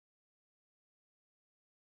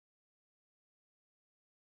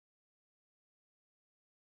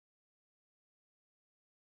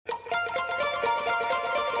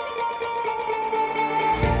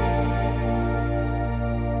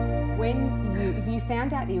You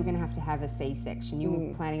found out that you were going to have a C-section. You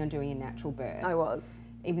were planning on doing a natural birth. I was.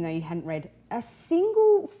 Even though you hadn't read a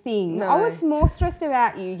single thing. No. I was more stressed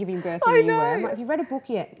about you giving birth than you were. I'm like, have you read a book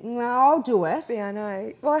yet? No, I'll do it. Yeah, I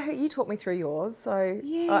know. Well, you taught me through yours, so...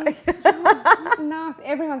 Yes, not enough.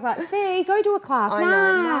 Everyone's like, Fee, go do a class. I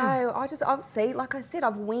know. No, I see, like I said,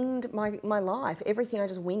 I've winged my life. Everything, I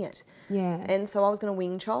just wing it. Yeah. And so I was going to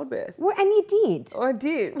wing childbirth. Well, and you did. I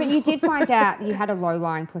did. But you did find out you had a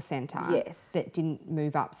low-lying placenta. Yes. That didn't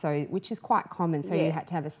move up, so which is quite common, so you had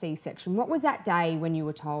to have a C-section. What was that day when you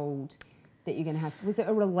were told that you're going to have, was it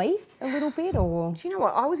a relief a little bit or? Do you know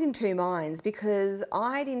what, I was in two minds because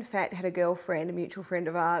I'd in fact had a girlfriend, a mutual friend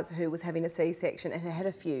of ours who was having a C-section and had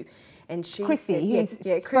a few, and she Chrissy, said,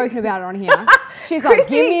 who's spoken about it on here, she's like,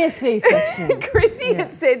 give me a C-section. Chrissy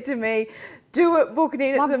had said to me, do it, book it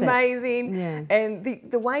in, Loves it's amazing. Yeah. And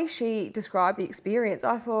the way she described the experience,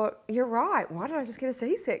 I thought, you're right, why don't I just get a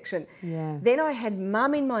C-section? Yeah. Then I had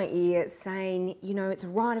mum in my ear saying, you know, it's a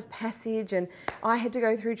rite of passage and I had to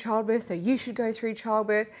go through childbirth, so you should go through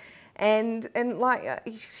childbirth. And like,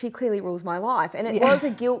 she clearly rules my life. And it was a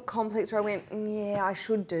guilt complex where I went, yeah, I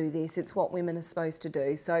should do this. It's what women are supposed to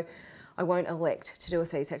do. So I won't elect to do a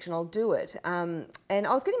C-section, I'll do it. And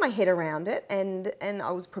I was getting my head around it and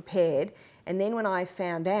I was prepared. And then when I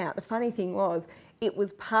found out, the funny thing was, it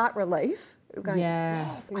was part relief. It was going,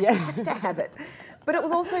 yes, I have to have it. But it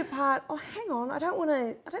was also part, oh, hang on, I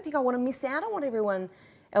don't think I want to miss out on what everyone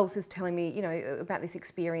else is telling me, you know, about this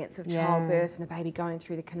experience of childbirth and the baby going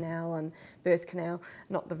through the canal and birth canal,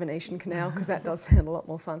 not the Venetian canal, because that does sound a lot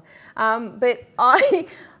more fun. But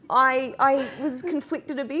I was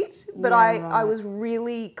conflicted a bit, but I was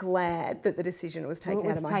really glad that the decision was taken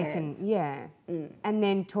out of my hands. Yeah. And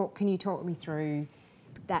then can you talk me through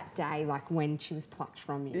that day, like when she was plucked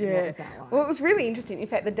from you? Yeah. What was that like? Well, it was really interesting. In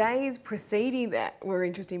fact, the days preceding that were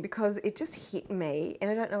interesting because it just hit me, and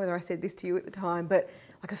I don't know whether I said this to you at the time, but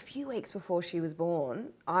like a few weeks before she was born,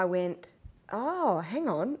 I went, oh, hang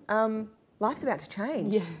on, life's about to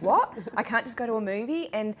change. Yeah. What? I can't just go to a movie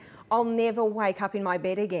and I'll never wake up in my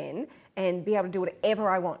bed again and be able to do whatever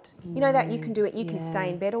I want. You know that you can do it, you can stay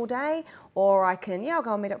in bed all day, or I can, I'll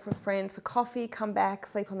go and meet up with a friend for coffee, come back,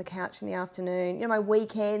 sleep on the couch in the afternoon, you know, my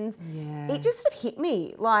weekends. Yeah. It just sort of hit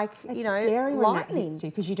me like, it's you know, scary when lightning. that hits you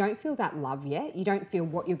because you don't feel that love yet. You don't feel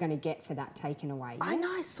what you're going to get for that taken away yet. I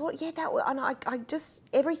know, I just,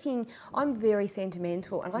 everything, I'm very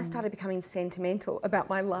sentimental and I started becoming sentimental about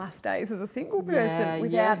my last days as a single person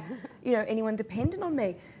without, you know, anyone dependent on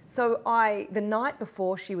me. So the night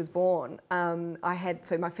before she was born,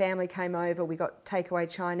 so my family came over, we got takeaway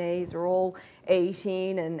Chinese, we're all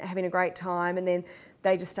eating and having a great time, and then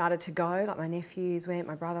they just started to go, like my nephews went,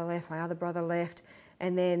 my brother left, my other brother left,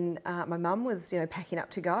 and then my mum was, you know, packing up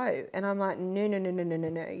to go, and I'm like, no,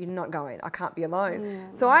 you're not going, I can't be alone.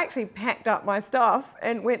 Yeah. So I actually packed up my stuff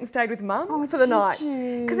and went and stayed with mum for the night,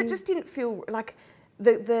 because it just didn't feel like,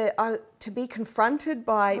 to be confronted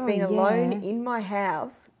by being alone in my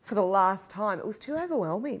house for the last time, it was too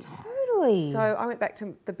overwhelming. Totally. So I went back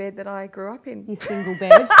to the bed that I grew up in. Your single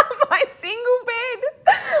bed? My single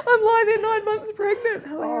bed. I'm lying there 9 months pregnant.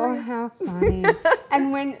 Hilarious. Oh, how funny.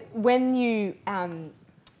 And when you,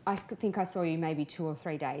 I think I saw you maybe 2 or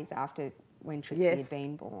 3 days after when Trixie had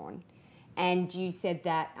been born, and you said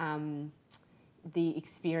that the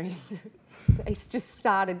experience, it's just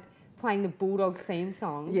started playing the Bulldogs theme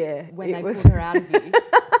song when they pulled her out of you.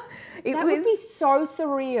 That would be so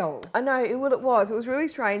surreal. I know, it was. It was really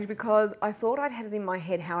strange because I thought I'd had it in my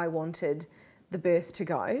head how I wanted the birth to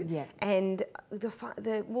go. Yeah. And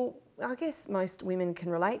well, I guess most women can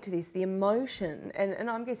relate to this, the emotion, and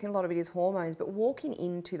I'm guessing a lot of it is hormones, but walking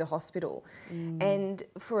into the hospital and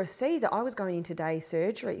for a Caesar, I was going into day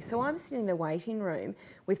surgery. So I'm sitting in the waiting room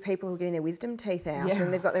with people who are getting their wisdom teeth out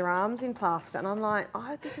and they've got their arms in plaster, and I'm like,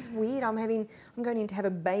 oh, this is weird. I'm going in to have a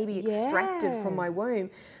baby extracted from my womb.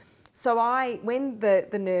 So when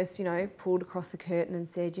the nurse, you know, pulled across the curtain and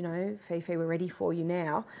said, you know, Fifi, we're ready for you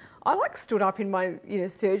now, I like stood up in my, you know,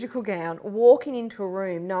 surgical gown, walking into a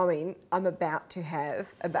room knowing I'm about to have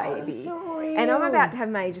a baby. Surreal. And I'm about to have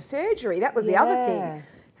major surgery. That was the other thing.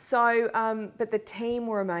 So, but the team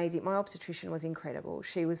were amazing. My obstetrician was incredible.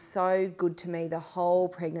 She was so good to me the whole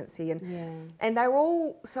pregnancy, and they were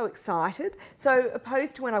all so excited. So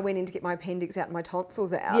opposed to when I went in to get my appendix out and my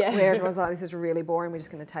tonsils out, where everyone's like, this is really boring, we're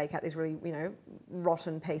just going to take out this really, you know,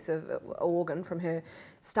 rotten piece of organ from her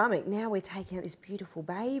stomach. Now we're taking out this beautiful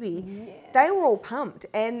baby. Yeah. They were all pumped,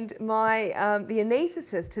 and my the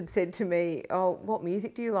anaesthetist had said to me, oh, what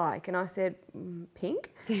music do you like? And I said,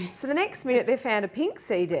 Pink. So the next minute they found a Pink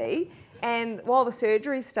CD, And while the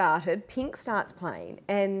surgery started, Pink starts playing,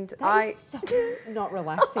 and that is so not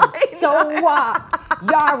relaxing. So what?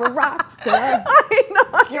 You're a rock star. I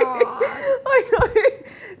know. God. I know.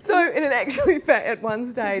 So, and it actually, at one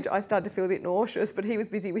stage, I started to feel a bit nauseous, but he was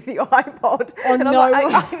busy with the iPod. Oh, and I'm no.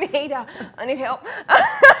 like, I need help.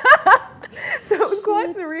 So it was quite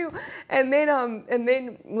surreal. And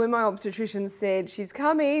then when my obstetrician said, she's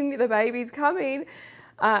coming, the baby's coming,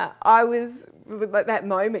 I was, at that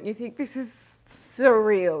moment, you think, this is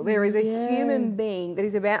surreal. There is a human being that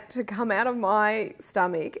is about to come out of my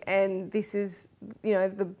stomach, and this is, you know,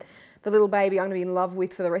 the little baby I'm going to be in love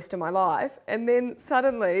with for the rest of my life. And then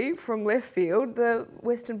suddenly, from left field, the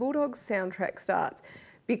Western Bulldogs soundtrack starts,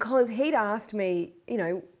 because he'd asked me, you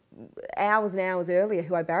know, hours and hours earlier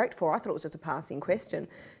who I barracked for. I thought it was just a passing question,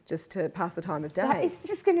 just to pass the time of day. It's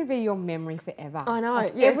just going to be your memory forever. I know,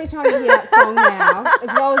 like, yes. Every time you hear that song now, as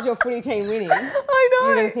well as your footy team winning, I know.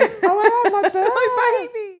 you're going to think, oh, my bird. My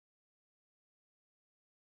baby.